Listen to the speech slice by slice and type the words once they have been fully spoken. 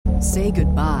Say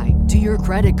goodbye to your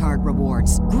credit card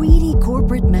rewards. Greedy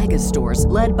corporate mega stores,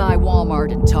 led by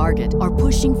Walmart and Target, are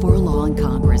pushing for a law in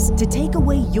Congress to take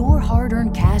away your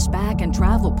hard-earned cash back and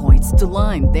travel points to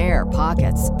line their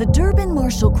pockets. The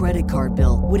Durbin-Marshall credit card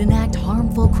bill would enact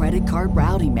harmful credit card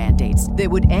routing mandates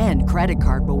that would end credit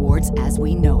card rewards as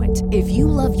we know it. If you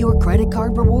love your credit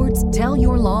card rewards, tell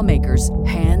your lawmakers,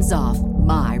 hands off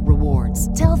my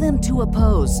rewards. Tell them to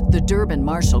oppose the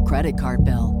Durbin-Marshall credit card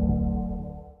bill.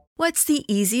 What's the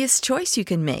easiest choice you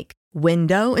can make?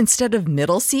 Window instead of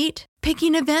middle seat?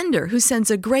 Picking a vendor who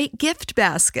sends a great gift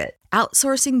basket?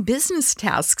 Outsourcing business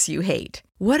tasks you hate?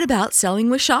 What about selling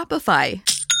with Shopify?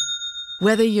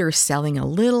 Whether you're selling a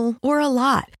little or a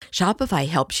lot, Shopify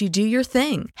helps you do your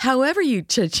thing, however you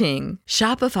cha-ching.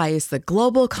 Shopify is the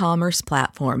global commerce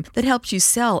platform that helps you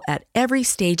sell at every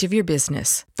stage of your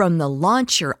business. From the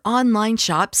launch your online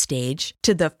shop stage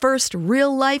to the first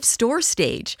real-life store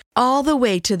stage, all the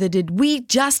way to the did we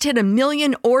just hit 1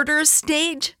 million orders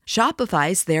stage.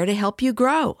 Shopify's there to help you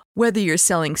grow. Whether you're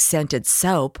selling scented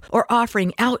soap or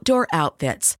offering outdoor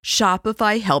outfits,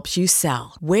 Shopify helps you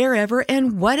sell. Wherever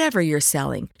and whatever you're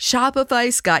selling,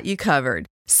 Shopify's got you covered.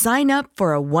 Sign up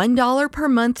for a $1 per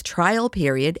month trial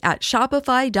period at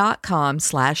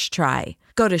shopify.com/try.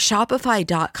 Go to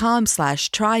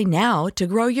shopify.com/try now to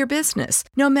grow your business,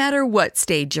 no matter what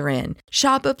stage you're in.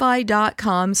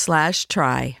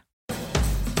 Shopify.com/try.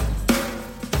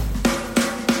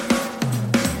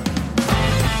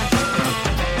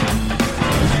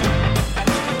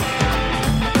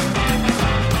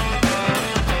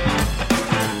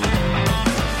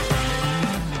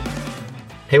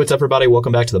 Hey, what's up, everybody?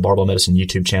 Welcome back to the Barbell Medicine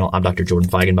YouTube channel. I'm Dr. Jordan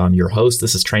Feigenbaum, your host.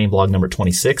 This is training vlog number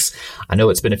 26. I know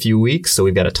it's been a few weeks, so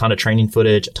we've got a ton of training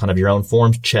footage, a ton of your own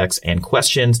forms, checks, and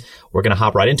questions. We're going to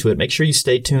hop right into it. Make sure you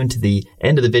stay tuned to the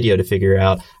end of the video to figure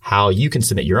out how you can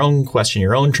submit your own question,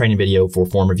 your own training video for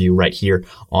form review right here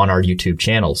on our YouTube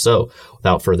channel. So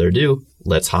without further ado,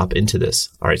 let's hop into this.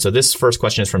 All right. So this first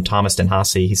question is from Thomas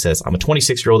Denhasi. He says, I'm a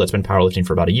 26-year-old that's been powerlifting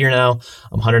for about a year now.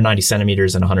 I'm 190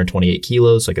 centimeters and 128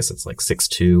 kilos. So I guess it's like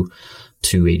 6'2",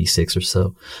 286 or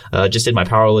so. Just did my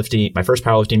first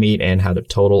powerlifting meet and had a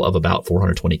total of about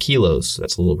 420 kilos. So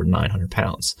that's a little over 900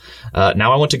 pounds.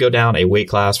 Now I want to go down a weight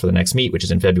class for the next meet, which is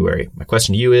in February. My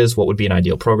question to you is, what would be an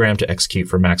ideal program to execute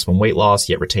for maximum weight loss,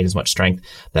 yet retain as much strength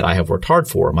that I have worked hard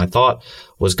for? My thought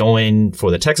was going for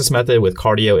the Texas method with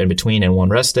cardio in between and one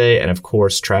rest day, and of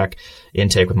course track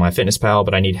intake with MyFitnessPal,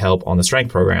 but I need help on the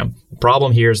strength program. The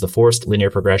problem here is the forced linear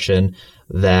progression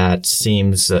that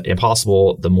seems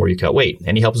impossible the more you cut weight.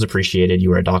 Any help is appreciated.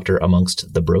 You are a doctor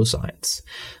amongst the bro science.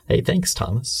 Hey, thanks,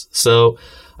 Thomas. So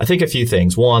I think a few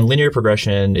things. One, linear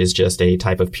progression is just a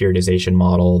type of periodization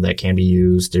model that can be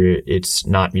used. It's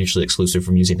not mutually exclusive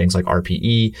from using things like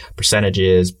RPE,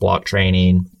 percentages, block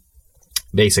training.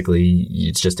 Basically,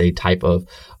 it's just a type of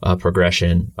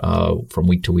progression from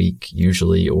week to week,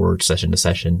 usually, or session to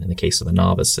session in the case of a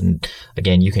novice. And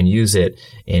again, you can use it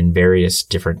in various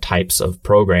different types of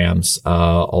programs,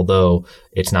 although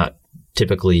it's not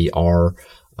typically our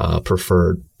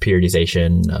preferred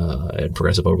periodization and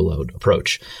progressive overload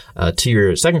approach. To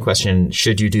your second question,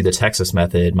 should you do the Texas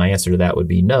method? My answer to that would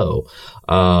be no,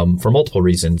 for multiple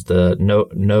reasons. The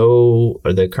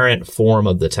current form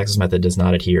of the Texas method does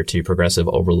not adhere to progressive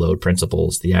overload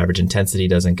principles. The average intensity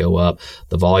doesn't go up,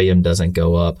 the volume doesn't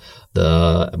go up,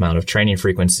 the amount of training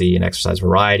frequency and exercise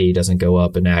variety doesn't go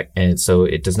up, and so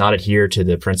it does not adhere to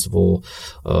the principle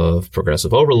of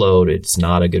progressive overload. It's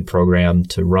not a good program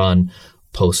to run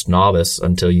post-novice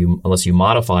unless you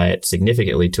modify it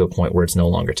significantly to a point where it's no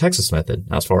longer Texas method.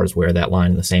 Now, as far as where that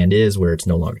line in the sand is, where it's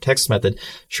no longer Texas method,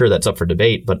 sure, that's up for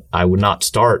debate, but I would not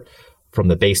start from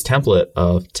the base template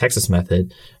of Texas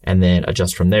method and then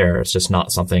adjust from there. It's just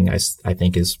not something I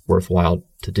think is worthwhile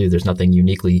to do. There's nothing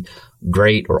uniquely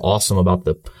great or awesome about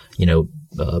the,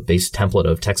 base template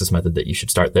of Texas method that you should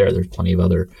start there. There's plenty of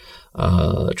other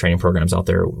training programs out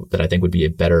there that I think would be a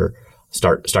better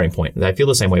starting point. And I feel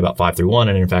the same way about 5-1.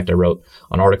 And in fact, I wrote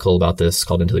an article about this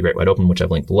called Into the Great Wide Open, which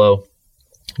I've linked below.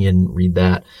 You can read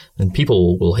that. And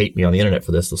people will hate me on the internet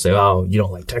for this. They'll say, oh, you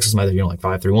don't like Texas method, you don't like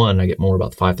 5-1. And I get more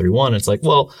about the 5-1. And it's like,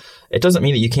 well, it doesn't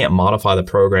mean that you can't modify the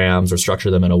programs or structure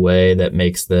them in a way that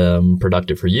makes them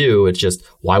productive for you. It's just,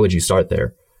 why would you start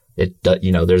there?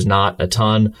 There's not a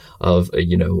ton of,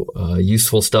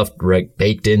 useful stuff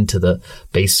baked into the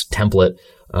base template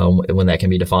when that can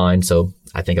be defined. So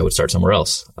I think I would start somewhere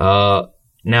else.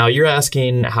 Now, you're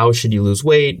asking, how should you lose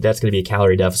weight? That's going to be a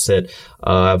calorie deficit.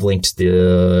 I've linked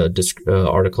the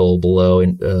article below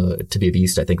to be a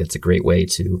beast. I think that's a great way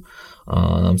to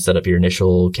set up your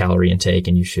initial calorie intake,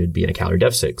 and you should be in a calorie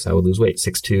deficit because I would lose weight,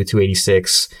 6'2",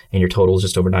 286, and your total is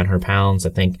just over 900 pounds. I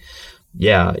think,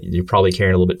 yeah, you're probably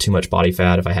carrying a little bit too much body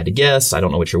fat if I had to guess. I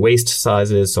don't know what your waist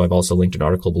size is, so I've also linked an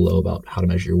article below about how to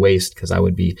measure your waist because I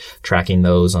would be tracking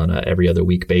those on a every other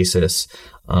week basis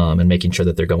and making sure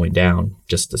that they're going down,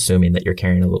 just assuming that you're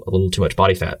carrying a little too much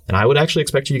body fat. And I would actually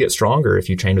expect you to get stronger if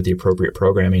you train with the appropriate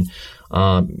programming,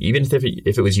 even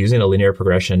if it was using a linear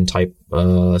progression type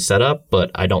setup,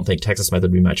 but I don't think Texas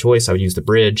Method would be my choice. I would use the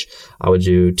bridge. I would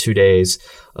do 2 days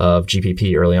of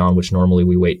GPP early on, which normally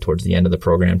we wait towards the end of the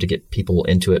program to get people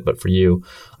into it. But for you,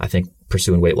 I think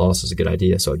pursuing weight loss is a good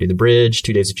idea. So I do the bridge,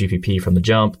 2 days of GPP from the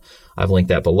jump. I've linked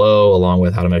that below, along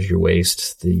with how to measure your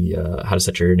waist, the how to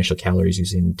set your initial calories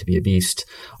using To Be a Beast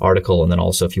article. And then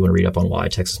also, if you want to read up on why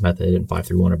Texas Method and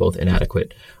 531 are both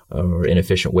inadequate or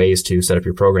inefficient ways to set up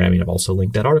your programming, I've also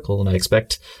linked that article. And I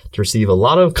expect to receive a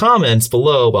lot of comments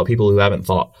below about people who haven't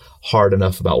thought hard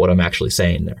enough about what I'm actually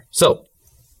saying there. So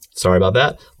sorry about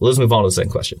that. Let's move on to the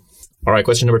second question. All right,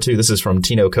 question number 2. This is from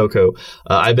Tino Coco.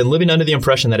 I've been living under the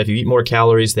impression that if you eat more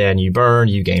calories than you burn,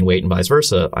 you gain weight and vice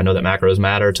versa. I know that macros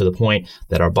matter to the point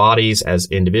that our bodies as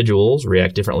individuals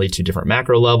react differently to different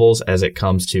macro levels as it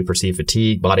comes to perceived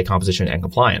fatigue, body composition, and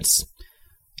compliance.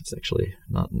 It's actually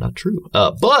not true.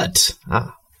 But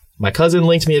my cousin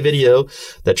linked me a video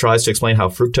that tries to explain how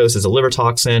fructose is a liver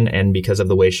toxin, and because of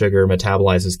the way sugar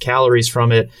metabolizes calories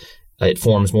from it, it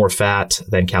forms more fat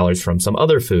than calories from some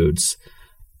other foods,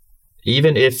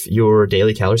 even if your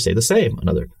daily calories stay the same.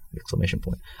 Another exclamation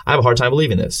point. I have a hard time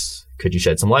believing this. Could you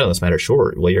shed some light on this matter?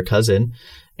 Sure. Well, your cousin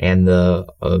and the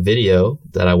video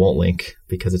that I won't link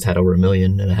because it's had over 1.5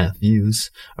 million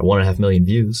views, or 1.5 million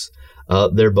views,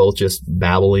 they're both just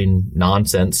babbling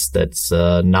nonsense that's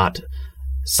not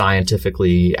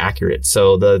scientifically accurate.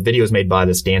 So the video is made by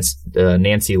this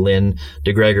Nancy Lynn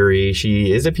DeGregory.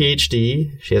 She is a PhD.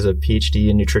 She has a PhD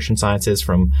in nutrition sciences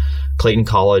from Clayton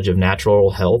College of Natural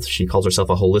Health. She calls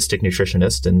herself a holistic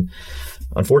nutritionist. And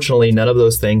unfortunately, none of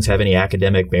those things have any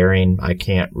academic bearing. I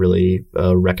can't really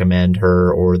recommend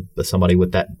her or somebody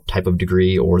with that type of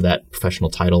degree or that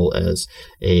professional title as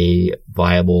a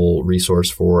viable resource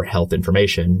for health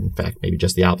information. In fact, maybe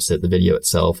just the opposite. The video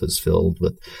itself is filled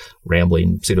with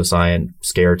rambling pseudoscience,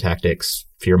 scare tactics,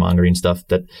 fear-mongering stuff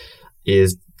that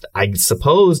is, I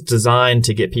suppose, designed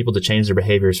to get people to change their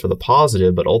behaviors for the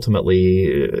positive, but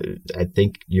ultimately, I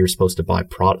think you're supposed to buy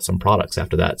some products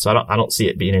after that. So I don't see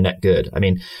it being a net good. I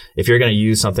mean, if you're going to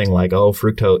use something like,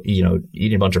 fructose,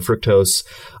 eating a bunch of fructose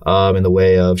in the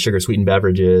way of sugar-sweetened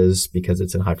beverages because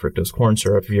it's in high fructose corn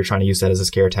syrup, if you're trying to use that as a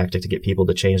scare tactic to get people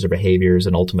to change their behaviors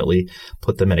and ultimately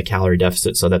put them in a calorie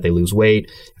deficit so that they lose weight,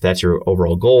 if that's your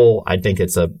overall goal, I think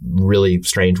it's a really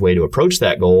strange way to approach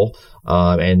that goal.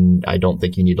 And I don't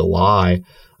think you need to lie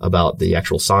about the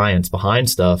actual science behind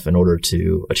stuff in order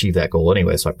to achieve that goal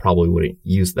anyway. So I probably wouldn't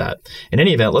use that. In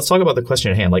any event, let's talk about the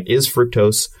question at hand. Like, is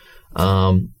fructose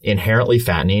inherently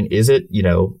fattening? Is it,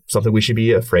 something we should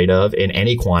be afraid of in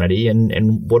any quantity?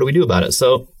 And what do we do about it?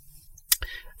 So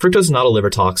fructose is not a liver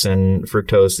toxin.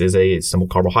 Fructose is a simple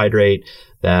carbohydrate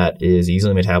that is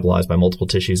easily metabolized by multiple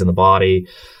tissues in the body.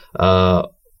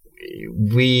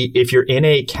 If you're in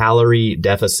a calorie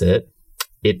deficit,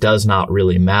 it does not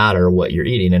really matter what you're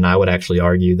eating. And I would actually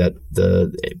argue that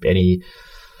any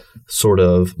sort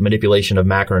of manipulation of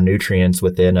macronutrients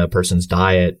within a person's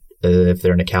diet, if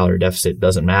they're in a calorie deficit,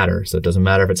 doesn't matter. So it doesn't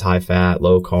matter if it's high fat,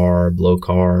 low carb, low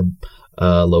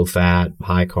fat,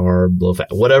 high carb, low fat,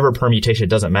 whatever permutation,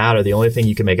 it doesn't matter. The only thing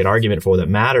you can make an argument for that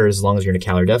matters as long as you're in a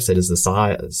calorie deficit is the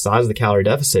size of the calorie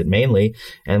deficit mainly,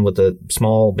 and with a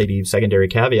small, maybe secondary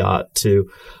caveat to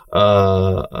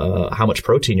how much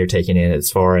protein you're taking in as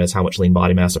far as how much lean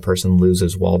body mass a person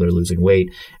loses while they're losing weight,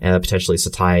 and potentially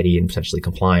satiety and potentially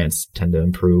compliance tend to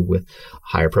improve with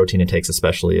higher protein intakes,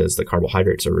 especially as the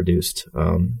carbohydrates are reduced.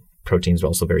 Proteins are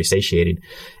also very satiating.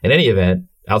 In any event,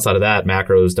 outside of that,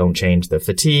 macros don't change the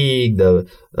fatigue,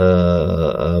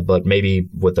 but maybe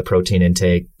with the protein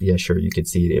intake, yeah, sure, you could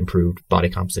see improved body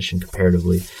composition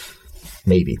comparatively.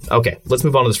 Maybe. Okay, let's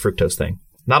move on to this fructose thing.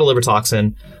 Not a liver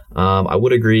toxin. I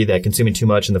would agree that consuming too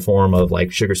much in the form of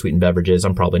like sugar-sweetened beverages,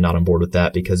 I'm probably not on board with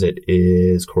that because it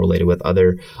is correlated with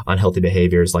other unhealthy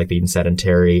behaviors like being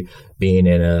sedentary, being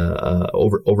in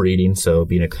overeating, so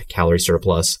being a calorie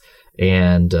surplus,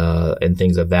 and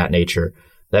things of that nature.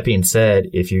 That being said,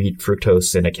 if you eat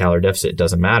fructose in a calorie deficit, it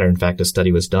doesn't matter. In fact, a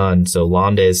study was done. So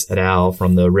Londes et al.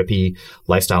 From the Rippey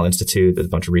Lifestyle Institute, a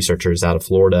bunch of researchers out of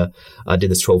Florida, did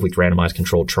this 12-week randomized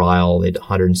controlled trial. They had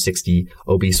 160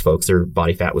 obese folks. Their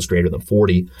body fat was greater than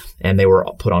 40, and they were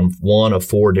put on one of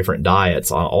 4 different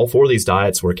diets. All 4 of these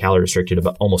diets were calorie restricted.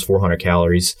 About almost 400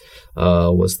 calories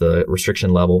was the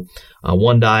restriction level.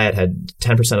 One diet had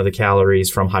 10% of the calories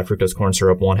from high fructose corn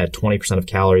syrup. One had 20% of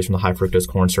calories from the high fructose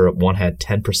corn syrup. One had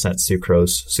 10%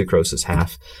 sucrose. Sucrose is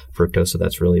half fructose, so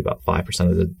that's really about 5%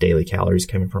 of the daily calories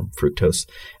coming from fructose.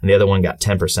 And the other one got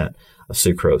 10% of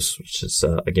sucrose, which is,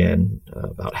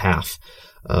 about half.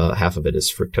 Half of it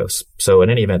is fructose. So in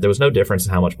any event, there was no difference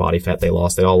in how much body fat they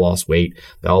lost. They all lost weight.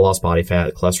 They all lost body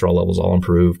fat. Cholesterol levels all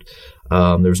improved.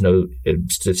 There was no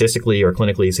statistically or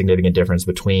clinically significant difference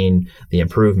between the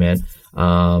improvement.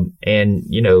 And,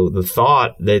 the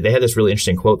thought, they had this really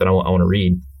interesting quote that I want to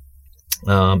read.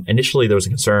 Initially, there was a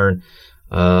concern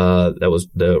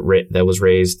that was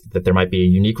raised that there might be a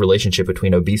unique relationship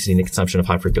between obesity and the consumption of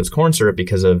high fructose corn syrup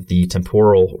because of the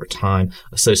temporal or time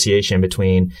association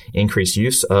between increased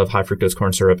use of high fructose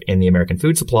corn syrup in the American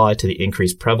food supply to the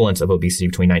increased prevalence of obesity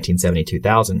between 1970 and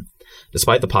 2000.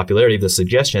 Despite the popularity of this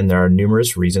suggestion, there are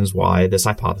numerous reasons why this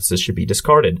hypothesis should be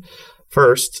discarded.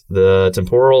 First, the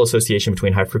temporal association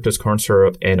between high fructose corn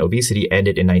syrup and obesity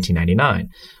ended in 1999,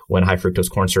 when high fructose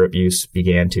corn syrup use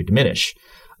began to diminish.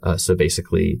 So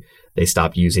basically, they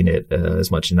stopped using it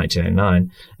as much in 1999,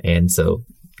 and so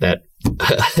that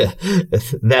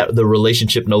the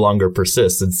relationship no longer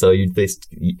persists. And so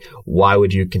why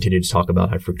would you continue to talk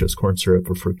about high fructose corn syrup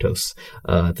or fructose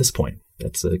at this point?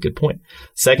 That's a good point.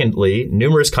 Secondly,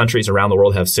 numerous countries around the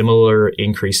world have similar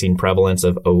increasing prevalence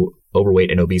of overweight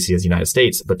and obesity as the United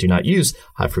States, but do not use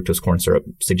high fructose corn syrup,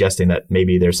 suggesting that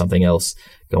maybe there's something else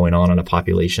going on a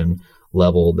population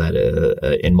level that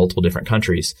in multiple different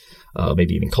countries,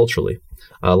 maybe even culturally.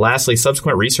 Lastly,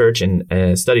 subsequent research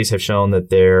and studies have shown that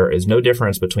there is no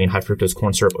difference between high fructose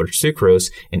corn syrup or sucrose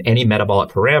in any metabolic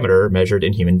parameter measured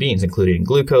in human beings, including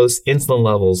glucose, insulin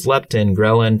levels, leptin,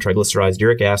 ghrelin, triglycerides,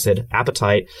 uric acid,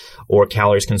 appetite, or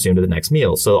calories consumed at the next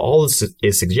meal. So all this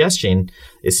is suggesting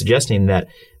that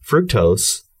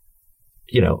fructose,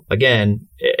 again,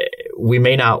 we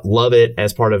may not love it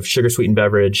as part of sugar-sweetened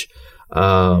beverage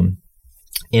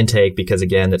intake because,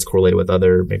 again, that's correlated with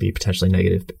other maybe potentially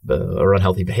negative or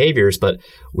unhealthy behaviors, but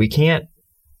we can't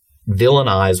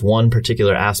villainize one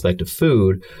particular aspect of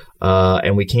food,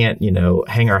 and we can't,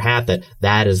 hang our hat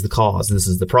that is the cause. This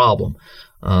is the problem.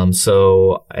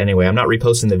 So anyway, I'm not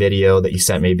reposting the video that you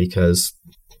sent me because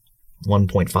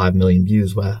 1.5 million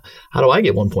views. Well, how do I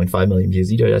get 1.5 million views?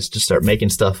 You just start making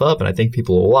stuff up, and I think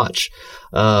people will watch.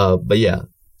 But yeah,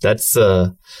 that's.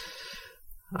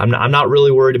 I'm not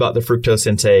really worried about the fructose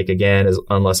intake, again,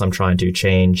 unless I'm trying to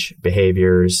change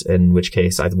behaviors, in which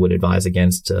case I would advise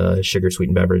against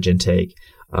sugar-sweetened beverage intake,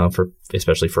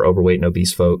 especially for overweight and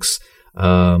obese folks.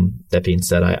 That being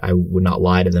said, I would not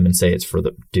lie to them and say it's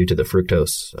due to the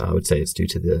fructose. I would say it's due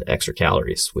to the extra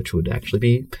calories, which would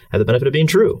actually have the benefit of being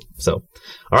true. So,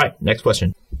 all right, next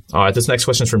question. All right, this next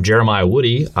question is from Jeremiah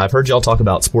Woody. I've heard y'all talk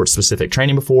about sports-specific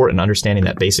training before, and understanding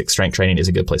that basic strength training is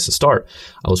a good place to start.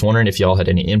 I was wondering if y'all had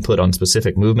any input on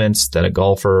specific movements that a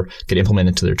golfer could implement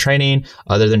into their training,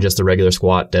 other than just the regular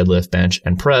squat, deadlift, bench,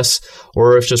 and press,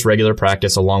 or if just regular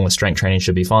practice along with strength training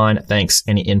should be fine. Thanks.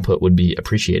 Any input would be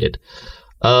appreciated.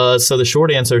 So the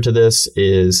short answer to this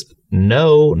is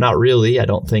no, not really. I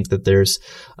don't think that there's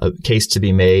a case to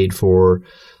be made for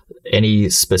any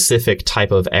specific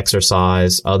type of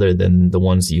exercise other than the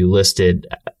ones you listed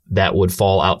that would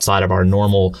fall outside of our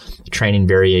normal training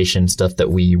variation stuff that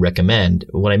we recommend.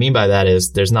 What I mean by that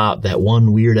is there's not that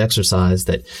one weird exercise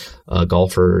that a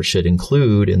golfer should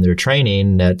include in their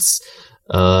training that's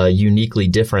uniquely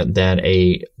different than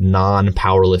a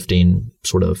non-powerlifting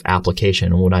sort of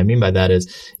application. And what I mean by that is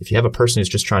if you have a person who's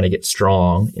just trying to get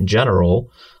strong in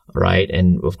general, right,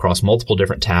 and across multiple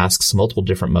different tasks, multiple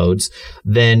different modes,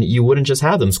 then you wouldn't just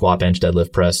have them squat, bench,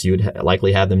 deadlift, press. You would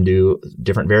likely have them do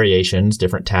different variations,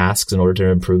 different tasks in order to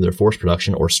improve their force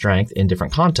production or strength in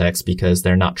different contexts because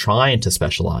they're not trying to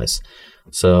specialize.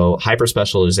 So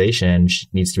hyper-specialization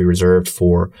needs to be reserved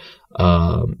for,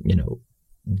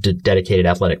 dedicated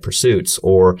athletic pursuits,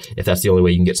 or if that's the only way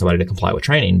you can get somebody to comply with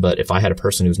training. But if I had a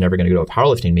person who's never going to go to a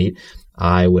powerlifting meet,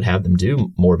 I would have them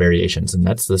do more variations. And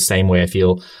that's the same way I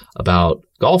feel about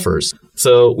golfers.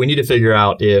 So we need to figure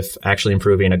out if actually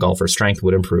improving a golfer's strength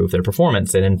would improve their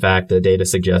performance. And in fact, the data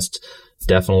suggests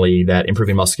definitely that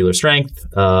improving muscular strength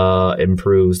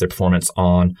improves their performance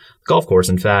on the golf course.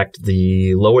 In fact,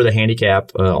 the lower the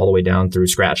handicap all the way down through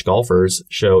scratch golfers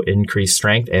show increased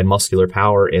strength and muscular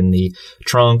power in the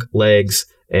trunk, legs,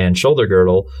 and shoulder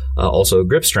girdle, also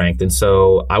grip strength. And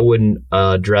so I wouldn't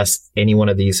address any one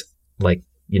of these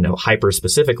hyper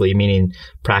specifically, meaning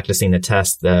practicing the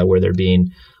test where they're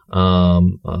being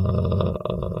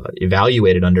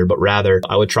evaluated under, but rather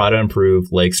I would try to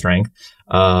improve leg strength,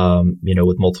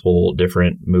 with multiple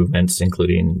different movements,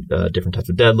 including different types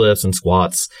of deadlifts and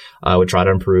squats. I would try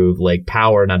to improve leg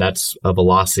power. Now that's a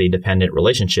velocity dependent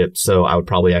relationship. So I would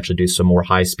probably actually do some more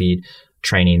high speed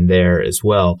training there as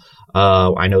well.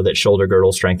 I know that shoulder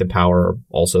girdle strength and power are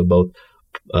also both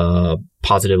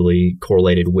positively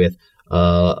correlated with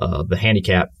the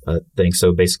handicap thing.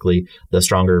 So basically, the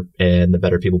stronger and the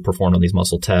better people performed on these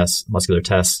muscular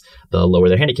tests, the lower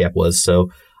their handicap was. So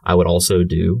I would also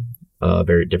do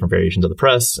very different variations of the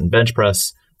press and bench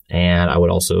press. And I would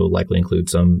also likely include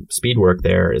some speed work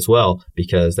there as well,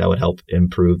 because that would help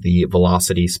improve the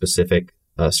velocity specific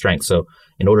strength. So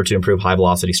in order to improve high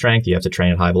velocity strength, you have to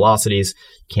train at high velocities.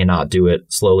 You cannot do it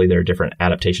slowly. There are different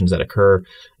adaptations that occur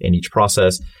in each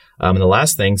process. And the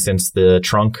last thing, since the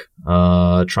trunk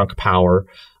power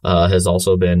has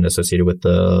also been associated with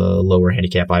the lower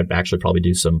handicap, I'd actually probably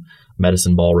do some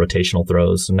medicine ball rotational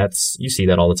throws. And you see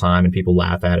that all the time, and people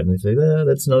laugh at it and they say,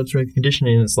 that's no strength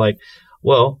conditioning. And it's like,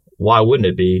 well, why wouldn't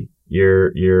it be?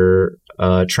 You're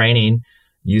training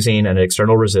using an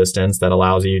external resistance that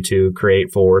allows you to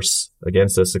create force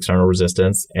against this external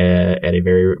resistance at a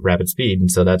very rapid speed. And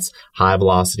so that's high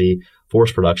velocity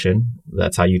force production.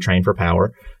 That's how you train for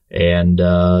power. And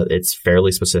it's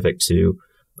fairly specific to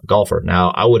a golfer. Now,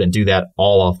 I wouldn't do that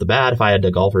all off the bat. If I had a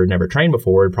golfer who'd never trained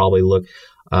before, it'd probably look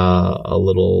a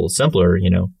little simpler,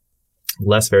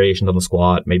 less variations on the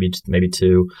squat, maybe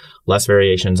two, less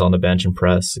variations on the bench and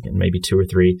press, again, maybe 2 or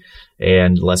 3,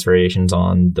 and less variations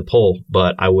on the pull.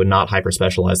 But I would not hyper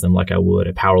specialize them like I would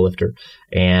a powerlifter.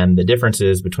 And the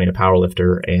differences between a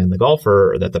powerlifter and the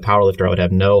golfer are that the powerlifter, I would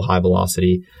have no high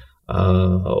velocity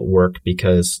work,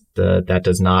 because that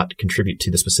does not contribute to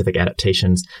the specific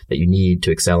adaptations that you need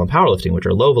to excel in powerlifting, which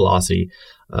are low velocity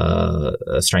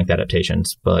strength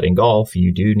adaptations. But in golf,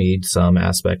 you do need some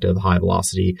aspect of high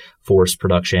velocity force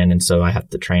production. And so I have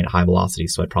to train at high velocity.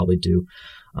 So I'd probably do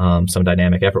some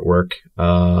dynamic effort work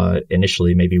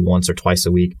initially, maybe once or twice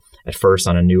a week at first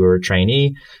on a newer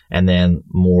trainee, and then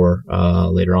more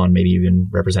later on, maybe even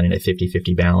representing a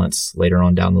 50-50 balance later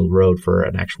on down the road for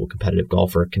an actual competitive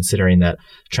golfer, considering that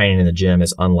training in the gym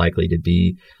is unlikely to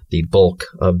be the bulk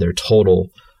of their total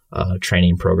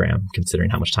training program,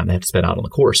 considering how much time they have to spend out on the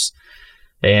course.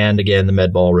 And again, the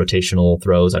med ball rotational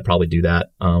throws, I'd probably do that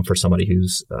for somebody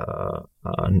who's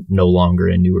no longer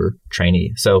a newer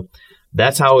trainee. So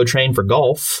that's how I would train for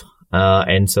golf.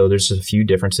 And so there's just a few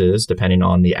differences depending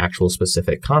on the actual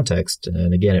specific context.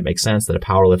 And again, it makes sense that a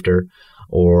powerlifter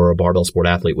or a barbell sport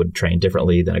athlete would train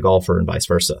differently than a golfer and vice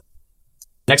versa.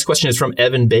 Next question is from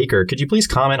Evan Baker. Could you please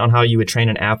comment on how you would train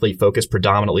an athlete focused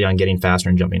predominantly on getting faster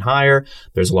and jumping higher?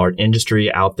 There's a large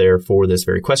industry out there for this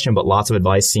very question, but lots of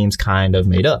advice seems kind of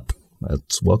made up.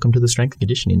 Welcome to the strength and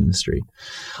conditioning industry.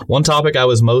 One topic I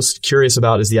was most curious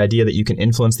about is the idea that you can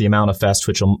influence the amount of fast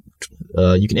twitch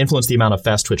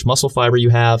muscle fiber you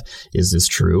have. Is this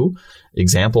true?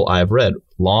 Example I have read: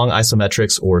 long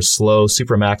isometrics or slow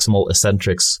supramaximal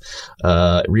eccentrics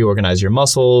reorganize your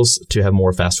muscles to have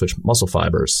more fast twitch muscle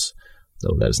fibers.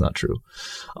 Though that is not true.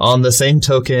 On the same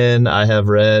token, I have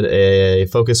read a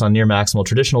focus on near maximal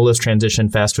traditional lifts transition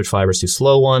fast twitch fibers to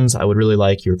slow ones. I would really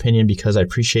like your opinion because I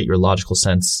appreciate your logical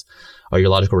sense or your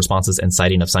logical responses and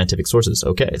citing of scientific sources.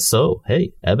 Okay, so hey,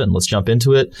 Evan, let's jump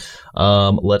into it.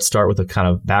 Let's start with a kind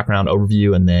of background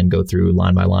overview and then go through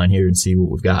line by line here and see what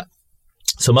we've got.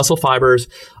 So muscle fibers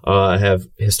have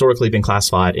historically been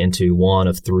classified into one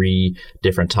of 3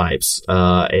 different types.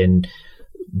 And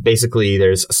basically,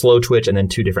 there's slow twitch and then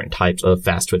 2 different types of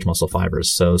fast twitch muscle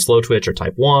fibers. So slow twitch are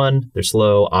type 1. They're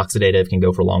slow, oxidative, can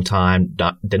go for a long time.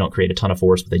 They don't create a ton of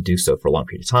force, but they do so for a long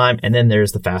period of time. And then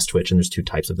there's the fast twitch, and there's 2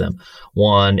 types of them.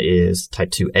 One is type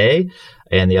 2A,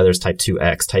 and the other is type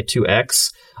 2X. Type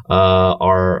 2X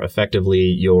are effectively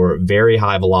your very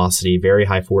high velocity, very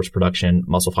high force production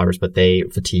muscle fibers, but they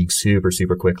fatigue super,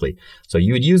 super quickly. So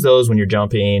you would use those when you're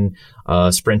jumping,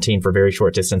 sprinting for very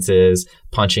short distances,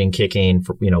 punching, kicking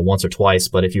for, once or twice.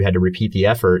 But if you had to repeat the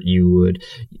effort, you would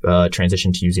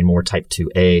transition to using more type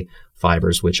 2A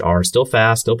fibers, which are still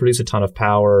fast, still produce a ton of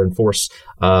power and force,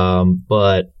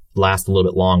 but last a little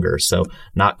bit longer. So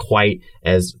not quite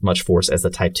as much force as the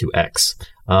type 2X.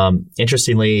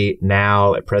 Interestingly,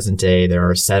 now at present day, there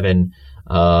are 7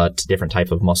 to different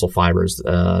type of muscle fibers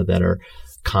that are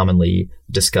commonly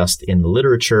discussed in the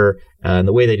literature. And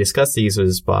the way they discuss these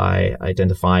is by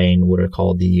identifying what are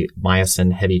called the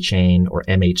myosin heavy chain or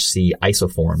MHC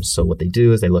isoforms. So what they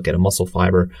do is they look at a muscle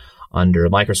fiber under a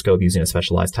microscope using a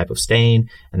specialized type of stain,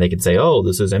 and they can say, oh,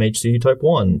 this is MHC type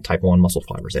 1 muscle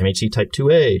fibers, MHC type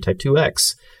 2A, type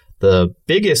 2X. The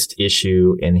biggest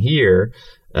issue in here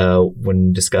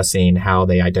when discussing how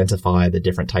they identify the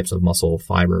different types of muscle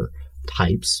fiber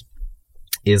types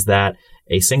is that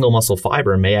a single muscle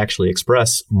fiber may actually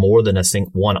express more than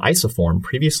one isoform.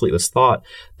 Previously, it was thought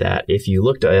that if you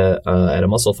looked at a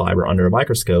muscle fiber under a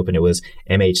microscope and it was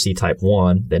MHC type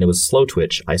 1, then it was slow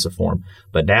twitch isoform.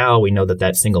 But now we know that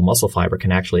that single muscle fiber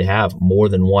can actually have more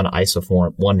than one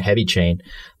isoform, one heavy chain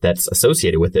that's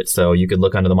associated with it. So you could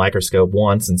look under the microscope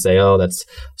once and say, oh, that's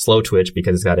slow twitch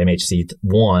because it's got MHC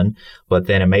 1, but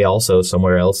then it may also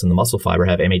somewhere else in the muscle fiber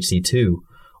have MHC 2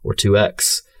 or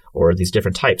 2X or these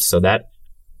different types. So that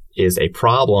is a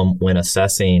problem when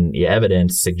assessing the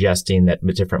evidence suggesting that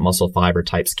different muscle fiber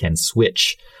types can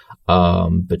switch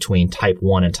between type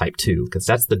 1 and type 2, because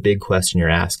that's the big question you're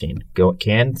asking.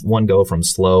 Can one go from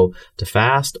slow to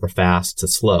fast or fast to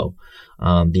slow?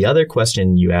 The other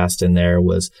question you asked in there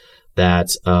was that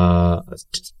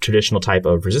traditional type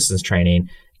of resistance training,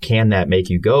 can that make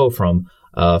you go from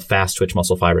fast twitch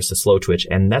muscle fibers to slow twitch?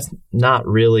 And that's not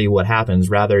really what happens.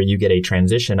 Rather, you get a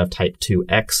transition of type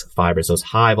 2X fibers, those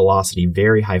high velocity,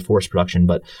 very high force production,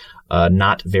 but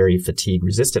not very fatigue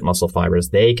resistant muscle fibers.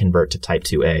 They convert to type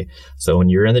 2A. So when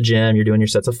you're in the gym, you're doing your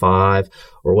sets of 5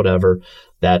 or whatever,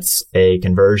 that's a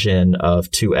conversion of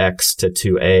 2X to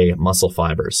 2A muscle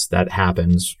fibers. That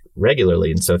happens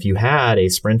regularly. And so if you had a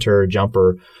sprinter,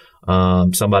 jumper,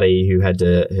 somebody who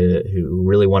who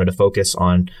really wanted to focus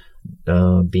on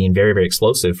being very, very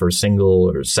explosive for a single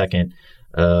or second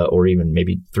or even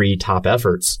maybe 3 top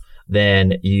efforts,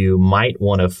 then you might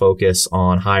want to focus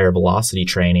on higher velocity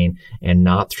training and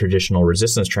not traditional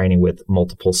resistance training with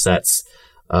multiple sets,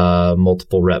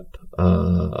 multiple rep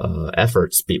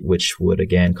efforts, which would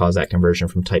again cause that conversion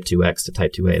from type 2X to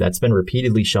type 2A. That's been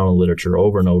repeatedly shown in literature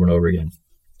over and over and over again.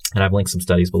 And I've linked some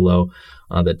studies below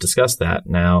that discuss that.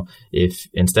 Now, if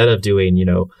instead of doing,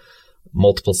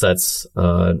 multiple sets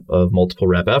of multiple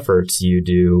rep efforts, you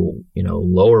do,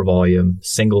 lower volume,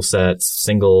 single sets,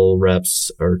 single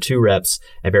reps, or 2 reps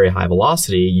at very high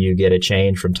velocity, you get a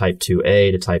change from type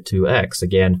 2A to type 2X.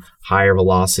 Again, higher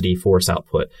velocity force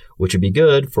output, which would be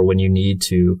good for when you need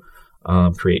to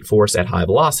create force at high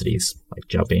velocities, like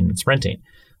jumping and sprinting.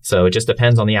 So it just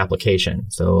depends on the application.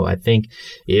 So I think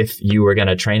if you were going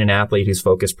to train an athlete who's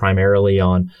focused primarily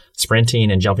on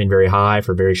sprinting and jumping very high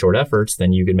for very short efforts,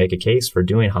 then you could make a case for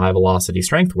doing high velocity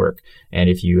strength work. And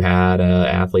if you had an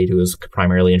athlete who was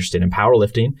primarily interested in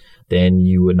powerlifting, then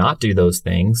you would not do those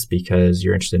things because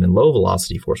you're interested in low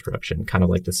velocity force production, kind of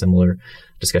like the similar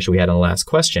discussion we had in the last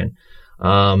question.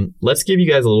 Let's give you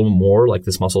guys a little more like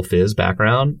this muscle phys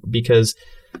background, because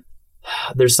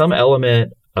there's some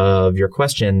element of your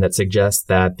question that suggests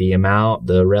that the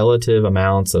relative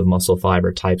amounts of muscle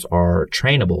fiber types are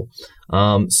trainable.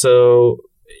 So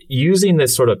using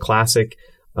this sort of classic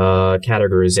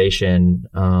categorization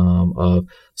of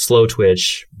slow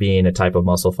twitch being a type of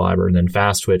muscle fiber and then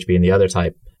fast twitch being the other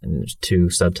type, and there's 2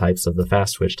 subtypes of the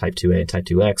fast twitch, type 2A and type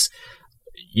 2X,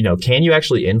 can you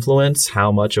actually influence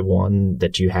how much of one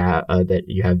that you have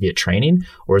via training,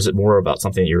 or is it more about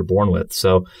something that you're born with?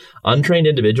 So untrained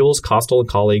individuals, Costel and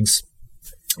colleagues,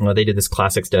 they did this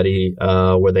classic study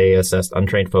where they assessed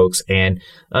untrained folks, and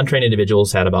untrained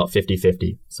individuals had about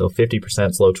 50-50. So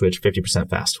 50% slow twitch, 50%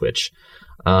 fast twitch.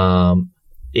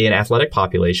 In athletic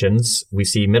populations, we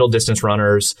see middle distance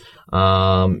runners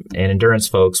and endurance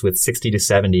folks with 60 to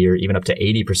 70 or even up to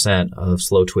 80% of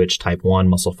slow twitch type 1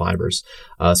 muscle fibers.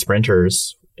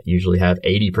 Sprinters usually have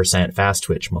 80% fast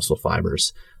twitch muscle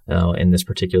fibers in this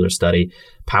particular study.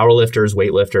 Powerlifters,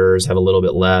 weightlifters have a little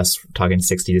bit less, talking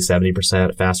 60 to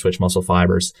 70% fast twitch muscle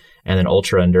fibers. And then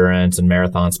ultra endurance and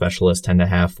marathon specialists tend to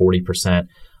have 40%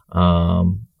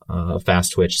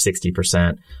 fast twitch,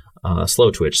 60%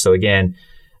 slow twitch. So again,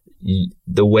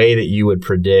 the way that you would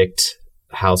predict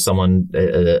how somebody's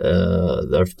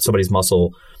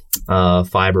muscle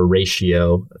fiber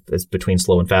ratio is between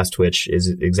slow and fast twitch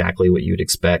is exactly what you would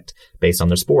expect based on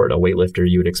their sport. A weightlifter,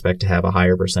 you would expect to have a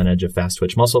higher percentage of fast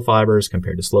twitch muscle fibers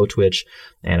compared to slow twitch.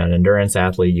 And an endurance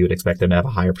athlete, you would expect them to have a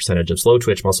higher percentage of slow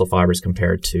twitch muscle fibers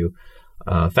compared to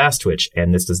fast twitch.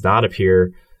 And it does not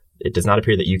appear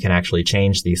that you can actually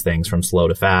change these things from slow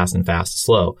to fast and fast to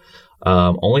slow.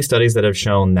 Only studies that have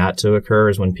shown that to occur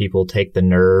is when people take the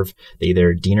nerve, they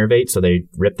either denervate, so they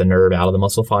rip the nerve out of the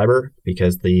muscle fiber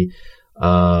because the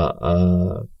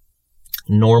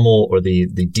normal or the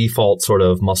default sort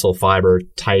of muscle fiber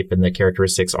type and the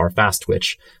characteristics are fast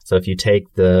twitch. So if you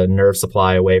take the nerve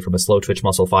supply away from a slow twitch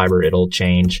muscle fiber, it'll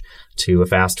change to a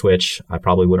fast twitch. I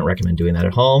probably wouldn't recommend doing that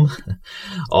at home.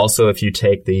 Also, if you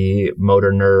take the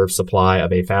motor nerve supply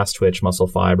of a fast twitch muscle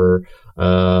fiber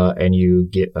and you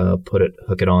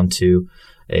hook it onto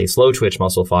a slow twitch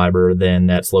muscle fiber, then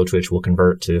that slow twitch will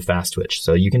convert to fast twitch.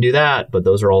 So you can do that, but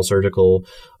those are all surgical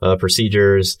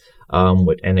procedures.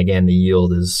 And again, the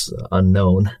yield is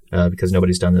unknown because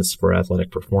nobody's done this for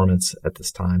athletic performance at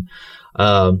this time.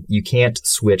 You can't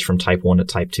switch from type 1 to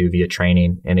type 2 via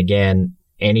training. And again,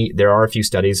 there are a few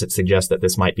studies that suggest that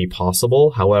this might be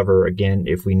possible. However, again,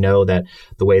 if we know that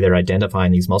the way they're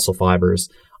identifying these muscle fibers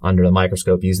under the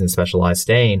microscope using specialized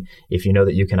stain, if you know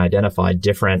that you can identify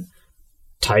different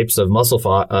types of muscle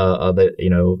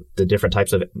the different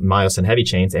types of myosin heavy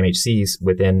chains, MHCs,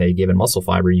 within a given muscle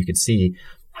fiber, you could see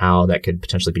how that could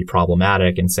potentially be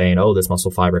problematic and saying, oh, this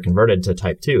muscle fiber converted to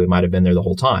type 2. It might have been there the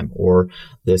whole time. Or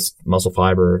this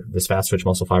fast twitch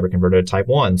muscle fiber converted to type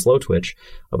 1, slow twitch,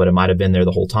 but it might have been there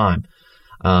the whole time.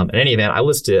 In any event, I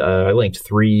linked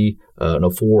four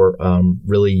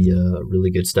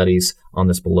really good studies on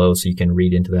this below, so you can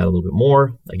read into that a little bit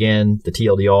more. Again, the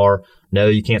TLDR, no,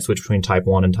 you can't switch between type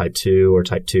 1 and type 2 or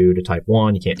type 2 to type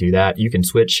 1. You can't do that. You can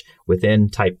switch within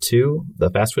type 2, the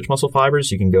fast twitch muscle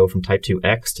fibers. You can go from type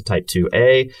 2X to type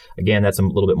 2A. Again, that's a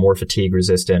little bit more fatigue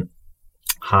resistant,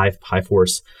 high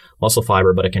force muscle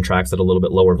fiber, but it contracts at a little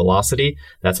bit lower velocity.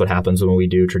 That's what happens when we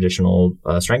do traditional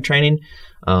strength training.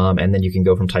 And then you can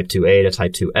go from type 2A to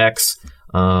type 2X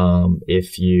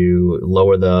if you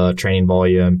lower the training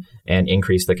volume and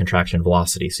increase the contraction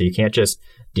velocity. So you can't just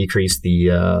decrease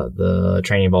the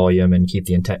training volume and keep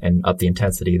and up the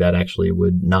intensity. That actually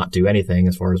would not do anything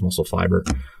as far as muscle fiber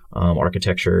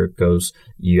architecture goes.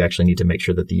 You actually need to make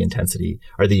sure that the intensity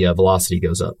or the velocity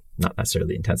goes up, not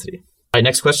necessarily the intensity. All right,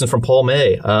 next question is from Paul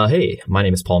May. Hey, my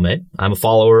name is Paul May. I'm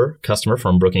a customer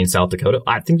from Brookings, South Dakota.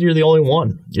 I think you're the only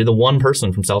one. You're the one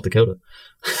person from South Dakota.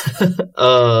 I'm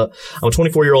a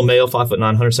 24-year-old male, 5'9",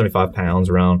 175 pounds,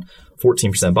 around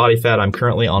 14% body fat. I'm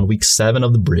currently on week 7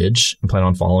 of the bridge and plan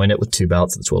on following it with 2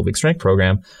 bouts of the 12-week strength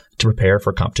program to prepare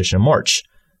for competition in March.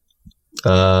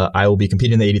 I will be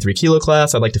competing in the 83 kilo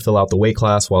class. I'd like to fill out the weight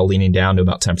class while leaning down to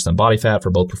about 10% body fat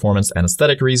for both performance and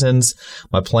aesthetic reasons.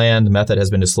 My planned method has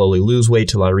been to slowly lose weight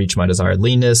till I reach my desired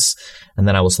leanness, and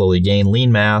then I will slowly gain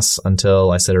lean mass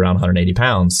until I sit around 180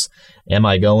 pounds. Am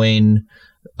I going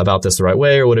about this the right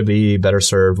way, or would it be better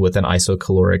served with an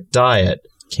isocaloric diet?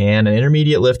 Can an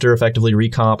intermediate lifter effectively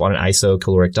recomp on an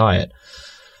isocaloric diet?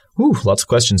 Whew, lots of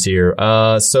questions here.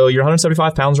 So you're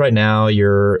 175 pounds right now.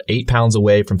 You're 8 pounds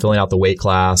away from filling out the weight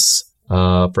class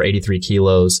for 83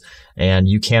 kilos, and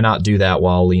you cannot do that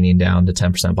while leaning down to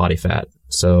 10% body fat.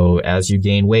 So as you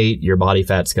gain weight, your body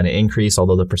fat's going to increase,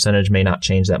 although the percentage may not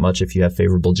change that much if you have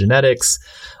favorable genetics.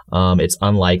 It's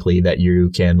unlikely that you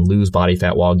can lose body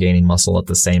fat while gaining muscle at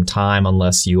the same time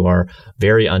unless you are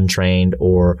very untrained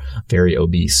or very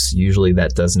obese. Usually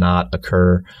that does not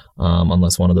occur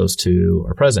unless one of those two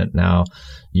are present. Now,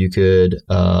 you could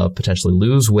potentially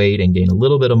lose weight and gain a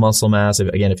little bit of muscle mass,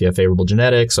 if you have favorable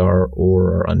genetics or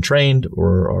are untrained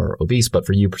or are obese. But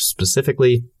for you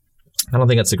specifically, I don't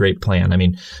think that's a great plan. I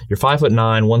mean, you're 5'9",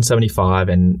 175,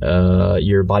 and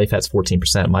your body fat's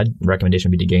 14%. My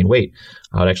recommendation would be to gain weight.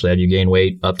 I would actually have you gain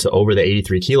weight up to over the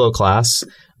 83 kilo class,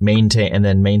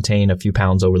 maintain a few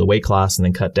pounds over the weight class, and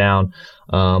then cut down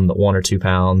 1 or 2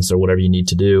 pounds or whatever you need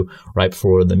to do right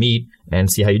before the meet and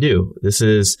see how you do. This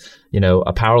is,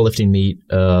 a powerlifting meet.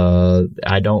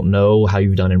 I don't know how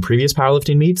you've done in previous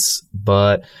powerlifting meets,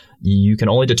 but you can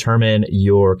only determine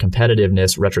your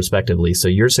competitiveness retrospectively. So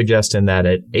you're suggesting that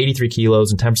at 83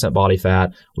 kilos and 10% body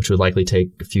fat, which would likely take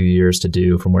a few years to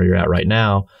do from where you're at right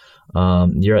now,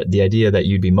 the idea that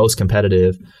you'd be most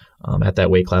competitive at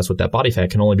that weight class with that body fat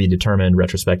can only be determined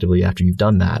retrospectively after you've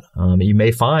done that. You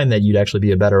may find that you'd actually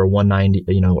be a better 190,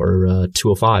 or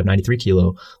 205, 93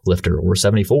 kilo lifter, or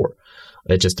 74.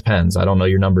 It just depends. I don't know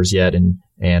your numbers yet, and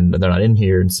they're not in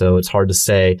here, and so it's hard to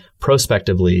say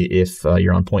prospectively if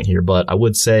you're on point here. But I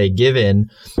would say, given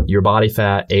your body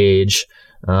fat, age,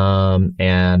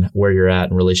 and where you're at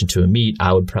in relation to a meet,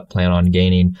 I would plan on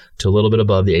gaining to a little bit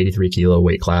above the 83 kilo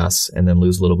weight class, and then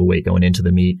lose a little bit of weight going into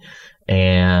the meet,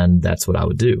 and that's what I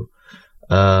would do.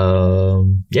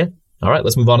 Yeah. All right,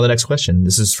 let's move on to the next question.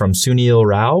 This is from Sunil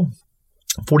Rao.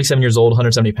 47 years old,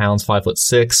 170 pounds,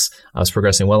 5'6". I was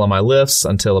progressing well on my lifts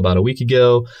until about a week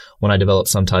ago when I developed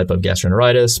some type of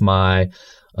gastroenteritis. My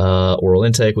Oral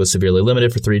intake was severely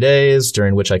limited for 3 days,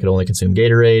 during which I could only consume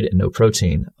Gatorade and no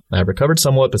protein. I've recovered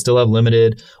somewhat, but still have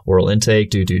limited oral intake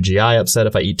due to GI upset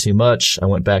if I eat too much. I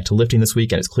went back to lifting this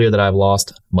week, and it's clear that I've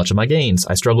lost much of my gains.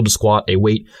 I struggled to squat a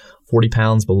weight 40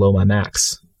 pounds below my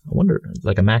max. I wonder,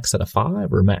 like a max at a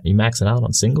 5, or you maxing out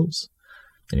on singles?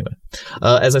 Anyway,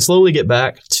 as I slowly get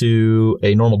back to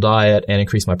a normal diet and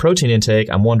increase my protein intake,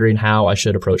 I'm wondering how I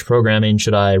should approach programming.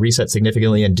 Should I reset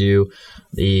significantly and do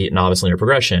the novice linear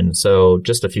progression? So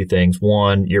just a few things.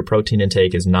 One, your protein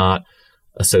intake is not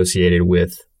associated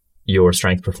with your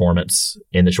strength performance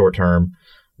in the short term.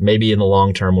 Maybe in the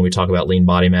long term when we talk about lean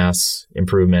body mass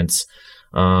improvements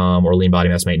or lean body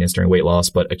mass maintenance during weight loss,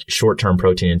 but a short-term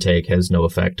protein intake has no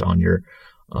effect on your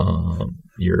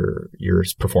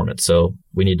performance. So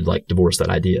we need to divorce that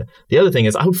idea. The other thing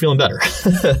is I hope feeling better.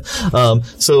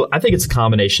 So I think it's a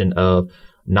combination of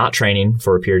not training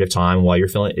for a period of time while you're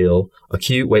feeling ill,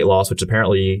 acute weight loss, which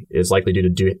apparently is likely due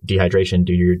to dehydration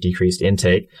due to your decreased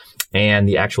intake, and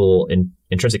the actual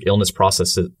intrinsic illness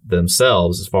process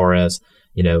themselves, as far as,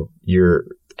 you're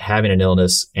having an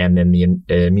illness and then the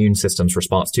immune system's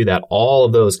response to that. All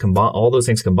those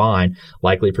things combined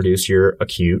likely produce your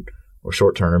acute or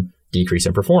short-term decrease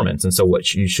in performance. And so what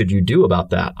should you do about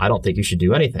that? I don't think you should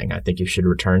do anything. I think you should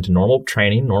return to normal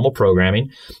training, normal programming,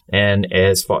 and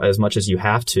as much as you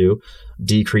have to,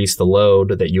 decrease the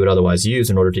load that you would otherwise use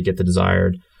in order to get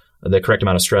the correct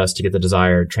amount of stress to get the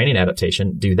desired training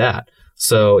adaptation. Do that.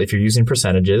 So if you're using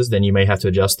percentages, then you may have to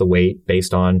adjust the weight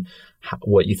based on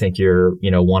what you think your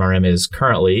 1RM is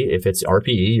currently. If it's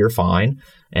RPE, you're fine.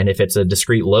 And if it's a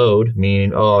discrete load,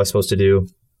 meaning, I was supposed to do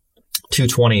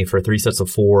 220 for 3 sets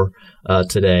of 4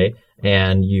 today,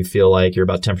 and you feel like you're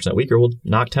about 10% weaker, we'll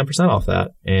knock 10% off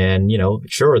that. And,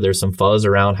 sure, there's some fuzz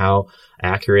around how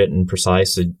accurate and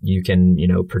precise you can,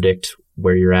 predict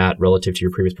where you're at relative to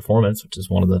your previous performance, which is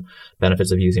one of the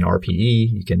benefits of using RPE.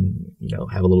 You can,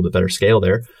 have a little bit better scale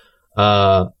there.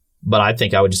 But I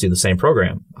think I would just do the same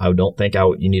program. I don't think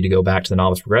you need to go back to the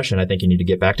novice progression. I think you need to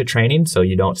get back to training so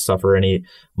you don't suffer any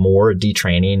more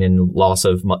detraining and loss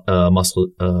of muscle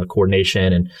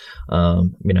coordination and,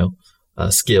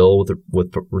 skill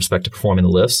with respect to performing the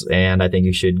lifts. And I think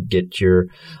you should get your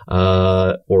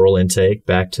oral intake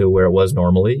back to where it was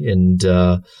normally. And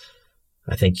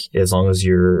I think as long as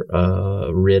you're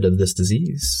rid of this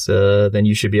disease, then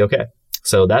you should be okay.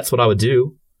 So that's what I would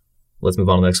do. Let's move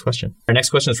on to the next question. Our next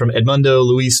question is from Edmundo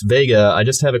Luis Vega. I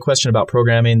just have a question about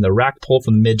programming the rack pull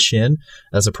from the mid-shin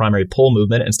as a primary pull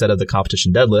movement instead of the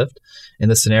competition deadlift. In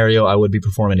this scenario, I would be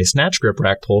performing a snatch grip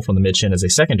rack pull from the mid-shin as a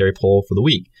secondary pull for the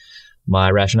week.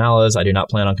 My rationale is I do not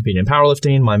plan on competing in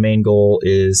powerlifting. My main goal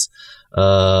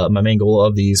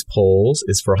of these pulls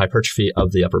is for hypertrophy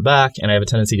of the upper back, and I have a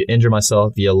tendency to injure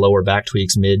myself via lower back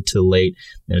tweaks mid to late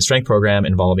in a strength program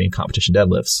involving competition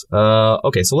deadlifts.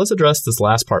 Okay, so let's address this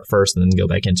last part first and then go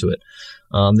back into it.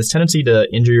 This tendency to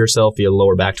injure yourself via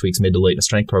lower back tweaks mid to late in a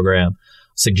strength program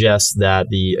suggests that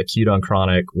the acute on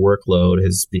chronic workload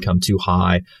has become too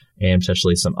high, and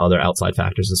potentially some other outside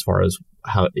factors as far as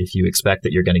how, if you expect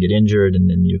that you're going to get injured and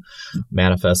then you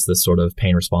manifest this sort of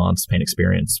pain response, pain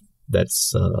experience,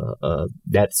 that's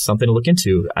something to look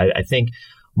into. I think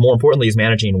more importantly is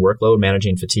managing workload,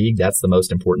 managing fatigue. That's the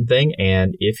most important thing.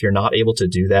 And if you're not able to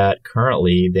do that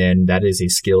currently, then that is a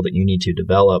skill that you need to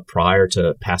develop prior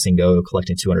to passing go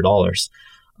collecting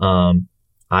 $200.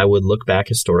 I would look back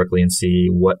historically and see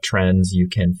what trends you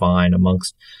can find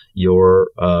amongst your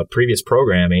previous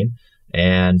programming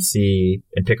and see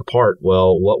and pick apart,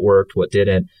 well, what worked, what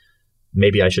didn't.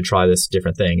 Maybe I should try this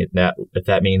different thing. If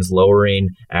that means lowering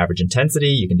average intensity,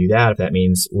 you can do that. If that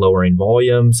means lowering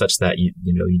volume such that you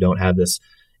don't have this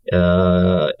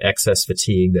excess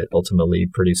fatigue that ultimately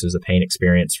produces a pain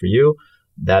experience for you,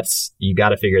 you got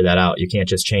to figure that out. You can't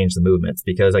just change the movements,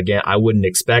 because again, I wouldn't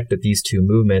expect that these two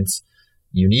movements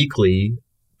uniquely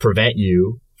prevent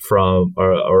you from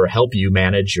or help you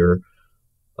manage your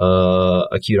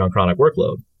acute on chronic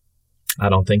workload. I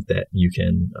don't think that you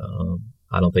can.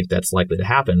 I don't think that's likely to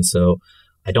happen. So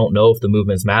I don't know if the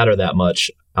movements matter that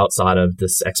much outside of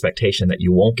this expectation that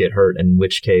you won't get hurt, in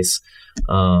which case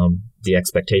the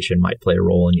expectation might play a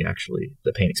role in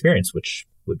the pain experience, which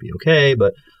would be okay.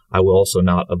 But I will also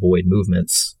not avoid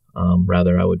movements.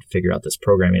 Rather, I would figure out this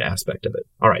programming aspect of it.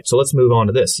 All right, so let's move on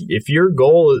to this. If your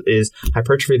goal is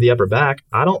hypertrophy of the upper back,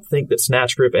 I don't think that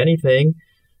snatch grip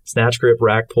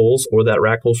rack pulls or that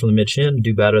rack pulls from the mid-shin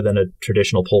do better than a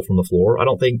traditional pull from the floor. I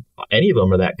don't think any of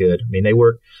them are that good. I mean, they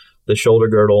work the shoulder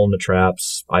girdle and the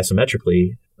traps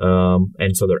isometrically, and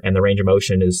the range of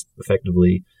motion is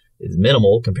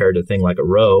minimal compared to a thing like a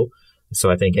row. So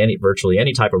I think virtually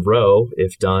any type of row,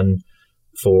 if done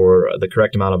for the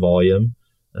correct amount of volume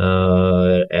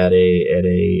at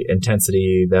a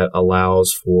intensity that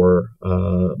allows for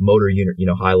motor unit,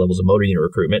 high levels of motor unit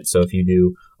recruitment. So if you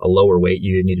do a lower weight,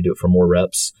 you need to do it for more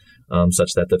reps,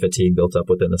 such that the fatigue built up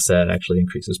within the set actually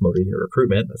increases motor unit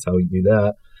recruitment. That's how you do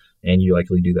that, and you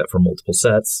likely do that for multiple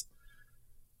sets.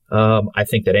 I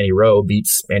think that any row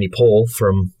beats any pull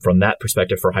from that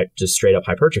perspective for just straight up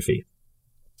hypertrophy.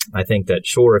 I think that,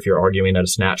 sure, if you're arguing that a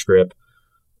snatch grip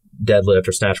deadlift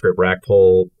or snatch grip rack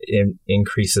pull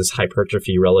increases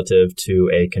hypertrophy relative to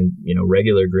a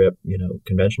regular grip,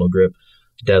 conventional grip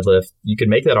deadlift, you can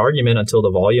make that argument until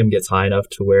the volume gets high enough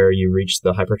to where you reach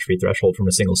the hypertrophy threshold from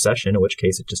a single session, in which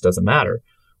case it just doesn't matter,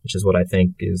 which is what I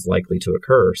think is likely to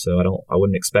occur. So I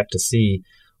wouldn't expect to see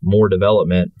more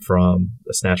development from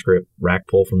a snatch grip rack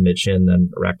pull from the mid shin than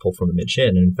a rack pull from the mid shin.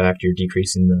 And in fact, you're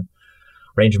decreasing the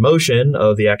range of motion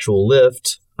of the actual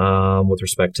lift with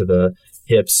respect to the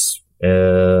hips,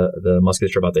 the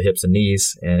musculature about the hips and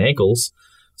knees and ankles,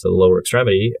 so the lower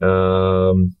extremity.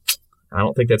 I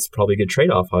don't think that's probably a good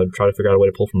trade-off. I'd try to figure out a way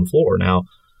to pull from the floor. Now,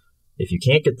 if you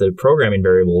can't get the programming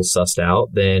variables sussed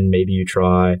out, then maybe you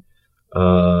try,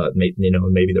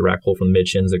 maybe the rack pull from the mid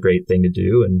shin is a great thing to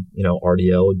do, and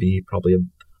RDL would be probably a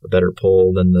better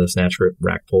pull than the snatch grip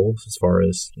rack pull as far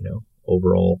as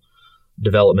overall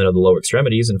development of the lower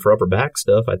extremities. And for upper back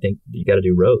stuff, I think you got to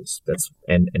do rows.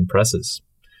 And presses.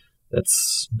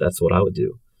 That's what I would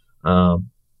do.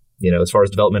 As far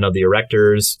as development of the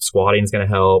erectors, squatting is going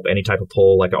to help. Any type of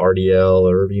pull like an RDL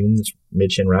or even this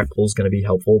mid shin rack pull is going to be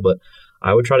helpful. But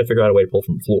I would try to figure out a way to pull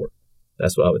from the floor.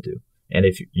 That's what I would do. And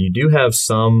if you do have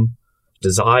some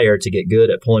desire to get good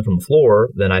at pulling from the floor,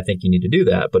 then I think you need to do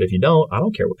that. But if you don't, I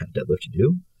don't care what kind of deadlift you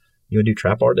do. You would do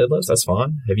trap bar deadlifts, that's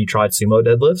fine. Have you tried sumo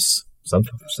deadlifts?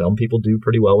 Some people do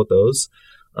pretty well with those,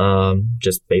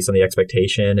 just based on the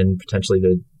expectation and potentially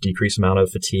the decreased amount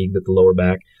of fatigue that the lower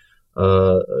back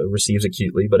receives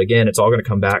acutely. But again, it's all going to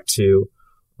come back to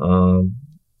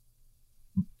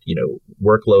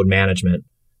workload management,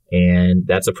 and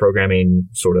that's a programming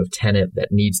sort of tenet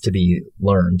that needs to be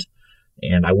learned,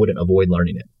 and I wouldn't avoid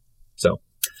learning it. So,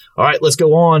 all right, let's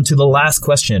go on to the last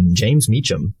question. James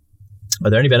Meacham. Are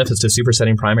there any benefits to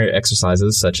supersetting primary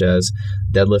exercises such as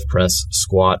deadlift, press,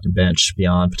 squat, and bench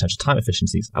beyond potential time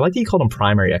efficiencies? I like that you called them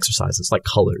primary exercises, like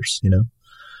colors,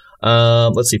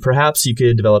 Let's see. Perhaps you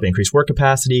could develop increased work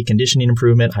capacity, conditioning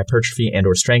improvement, hypertrophy, and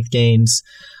or strength gains,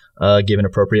 given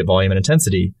appropriate volume and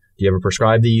intensity. Do you ever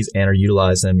prescribe these and or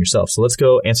utilize them yourself? So let's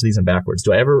go answer these in backwards.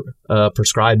 Do I ever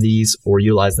prescribe these or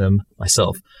utilize them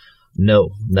myself?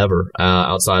 No, never.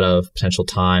 Outside of potential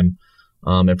time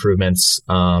improvements,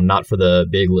 not for the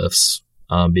big lifts,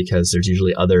 because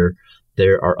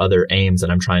there are other aims that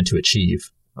I'm trying to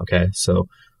achieve. Okay, so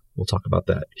we'll talk about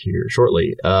that here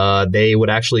shortly. They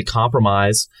would actually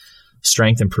compromise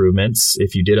strength improvements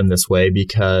if you did them this way,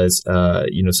 because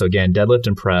so again, deadlift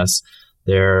and press,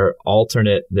 they're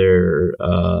alternate. There's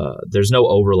no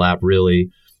overlap really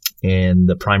in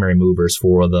the primary movers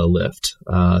for the lift.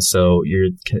 So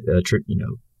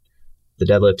the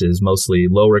deadlift is mostly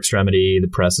lower extremity. The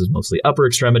press is mostly upper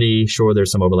extremity. Sure,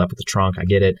 there's some overlap with the trunk. I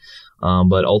get it.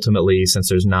 But ultimately, since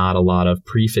there's not a lot of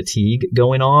pre-fatigue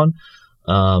going on,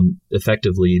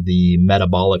 effectively the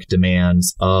metabolic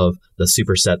demands of the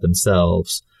superset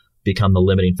themselves become the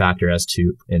limiting factor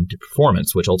into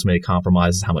performance, which ultimately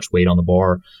compromises how much weight on the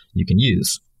bar you can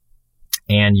use.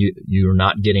 And you're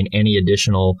not getting any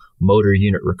additional motor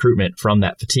unit recruitment from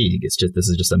that fatigue. This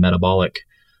is just a metabolic,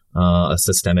 a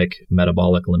systemic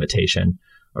metabolic limitation,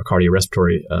 or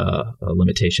cardiorespiratory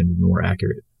limitation, would be a more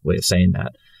accurate way of saying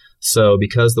that. So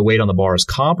because the weight on the bar is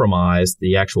compromised,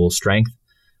 the actual strength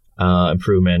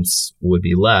improvements would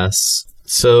be less.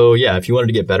 So yeah, if you wanted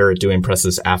to get better at doing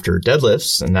presses after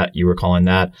deadlifts, and that you were calling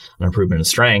that an improvement in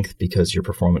strength because your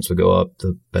performance would go up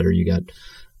the better you got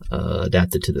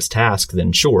adapted to this task,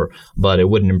 then sure. But it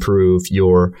wouldn't improve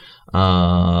your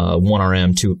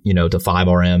 1RM to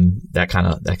 5RM, that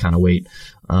kind of weight.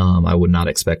 I would not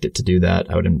expect it to do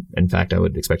that. I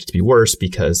would expect it to be worse,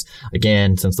 because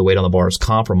again, since the weight on the bar is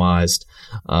compromised,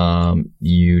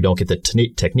 you don't get the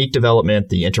technique development,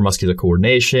 the intermuscular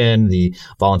coordination, the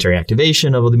voluntary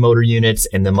activation of the motor units,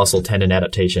 and the muscle tendon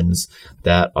adaptations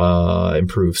that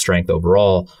improve strength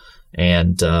overall.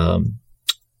 And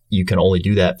you can only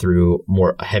do that through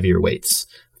more heavier weights.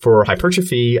 For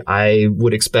hypertrophy, I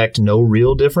would expect no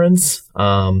real difference,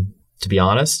 to be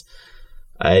honest.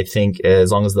 I think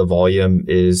as long as the volume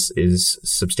is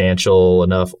substantial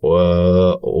enough,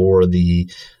 or the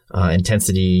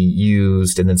intensity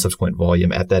used, and then subsequent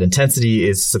volume at that intensity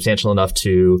is substantial enough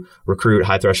to recruit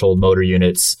high threshold motor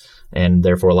units and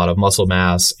therefore a lot of muscle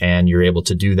mass. And you're able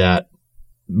to do that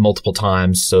multiple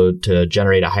times. So to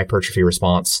generate a hypertrophy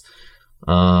response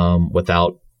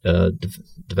without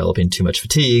developing too much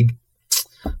fatigue,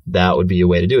 that would be a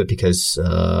way to do it, because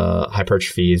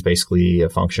hypertrophy is basically a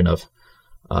function of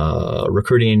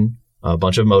recruiting a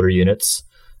bunch of motor units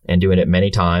and doing it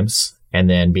many times, and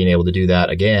then being able to do that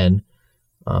again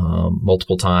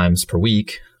multiple times per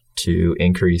week to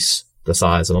increase the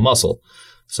size of a muscle.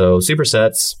 So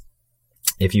supersets,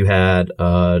 if you had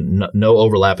no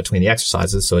overlap between the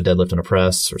exercises, so a deadlift and a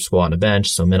press or squat and a bench,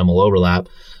 so minimal overlap,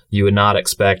 you would not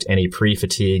expect any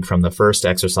pre-fatigue from the first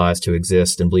exercise to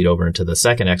exist and bleed over into the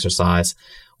second exercise,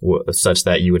 such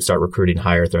that you would start recruiting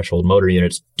higher threshold motor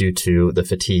units due to the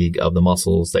fatigue of the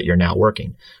muscles that you're now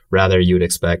working. Rather, you would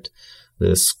expect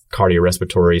this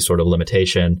cardiorespiratory sort of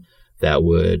limitation that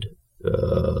would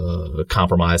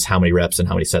compromise how many reps and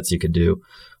how many sets you could do.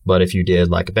 But if you did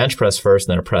like a bench press first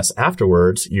and then a press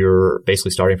afterwards, you're basically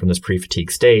starting from this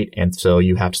pre-fatigue state. And so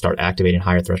you have to start activating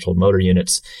higher threshold motor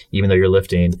units, even though you're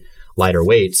lifting lighter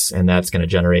weights. And that's going to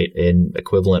generate an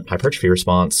equivalent hypertrophy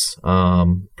response,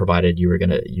 provided you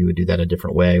would do that a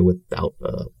different way without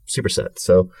superset.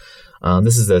 So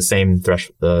this is the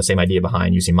same idea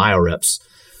behind using myoreps.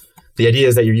 The idea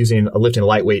is that you're lifting a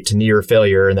lightweight to near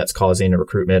failure, and that's causing a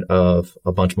recruitment of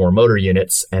a bunch more motor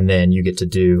units. And then you get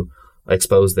to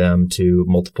expose them to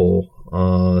multiple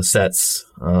sets,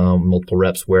 multiple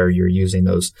reps where you're using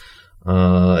those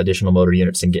additional motor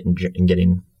units and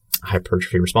getting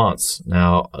hypertrophy response.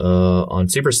 Now, on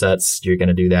supersets, you're going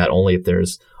to do that only if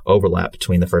there's overlap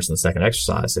between the first and the second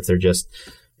exercise.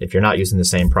 If you're not using the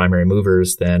same primary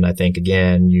movers, then I think,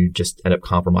 again, you just end up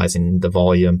compromising the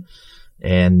volume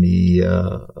and the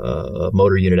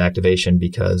motor unit activation,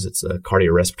 because it's a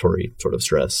cardiorespiratory sort of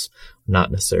stress,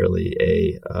 not necessarily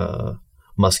a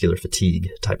muscular fatigue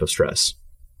type of stress.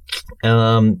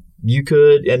 You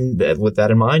could, and with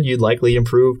that in mind, you'd likely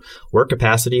improve work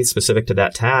capacity specific to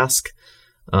that task.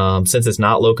 Since it's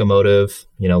not locomotive,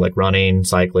 like running,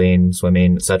 cycling,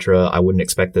 swimming, etc., I wouldn't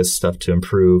expect this stuff to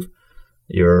improve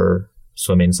your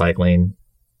swimming, cycling,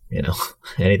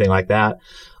 anything like that.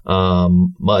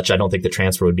 Much. I don't think the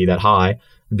transfer would be that high.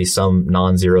 It'd be some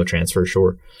non-zero transfer,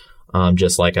 sure.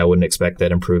 Just like I wouldn't expect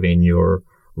that improving your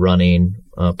running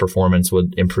performance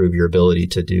would improve your ability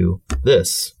to do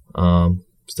this.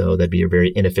 So that'd be a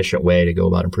very inefficient way to go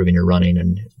about improving your running,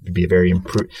 and it'd be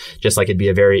just like it'd be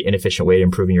a very inefficient way to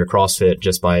improving your CrossFit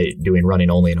just by doing running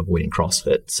only and avoiding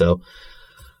CrossFit. So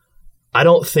I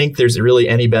don't think there's really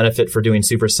any benefit for doing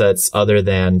supersets other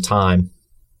than time.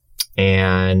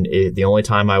 And the only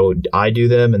time I do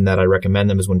them and that I recommend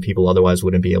them is when people otherwise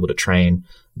wouldn't be able to train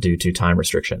due to time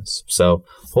restrictions. So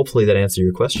hopefully that answered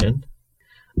your question.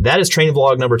 That is training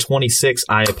vlog number 26.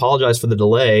 I apologize for the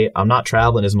delay. I'm not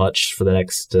traveling as much for the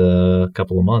next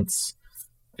couple of months.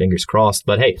 Fingers crossed.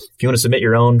 But hey, if you want to submit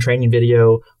your own training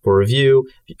video for review,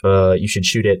 you should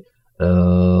shoot it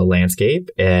landscape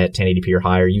at 1080p or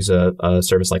higher. Use a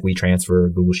service like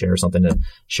WeTransfer, Google Share, or something to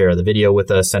share the video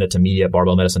with us. Send it to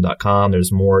media@barbellmedicine.com.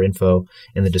 There's more info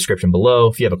in the description below.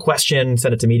 If you have a question,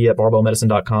 send it to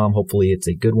media@barbellmedicine.com. Hopefully it's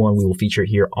a good one. We will feature it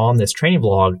here on this training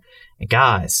vlog. And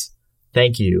guys,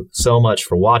 thank you so much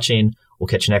for watching. We'll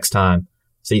catch you next time.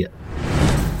 See ya.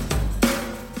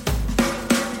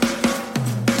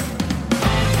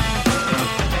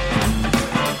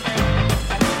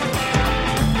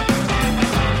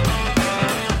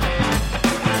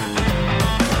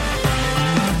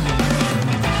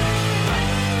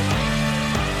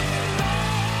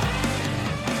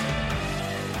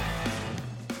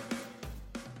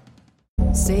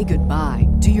 Say goodbye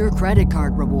to your credit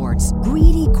card rewards.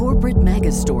 Greedy corporate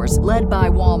mega stores, led by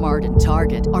Walmart and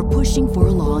Target, are pushing for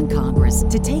a law in Congress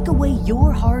to take away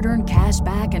your hard-earned cash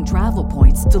back and travel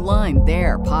points to line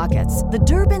their pockets. The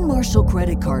Durbin-Marshall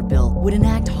credit card bill would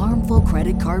enact harmful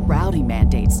credit card routing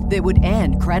mandates that would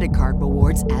end credit card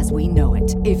rewards as we know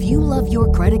it. If you love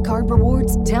your credit card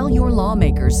rewards, tell your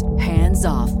lawmakers, hands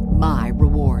off my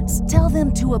rewards. Tell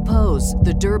them to oppose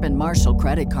the Durbin-Marshall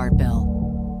credit card bill.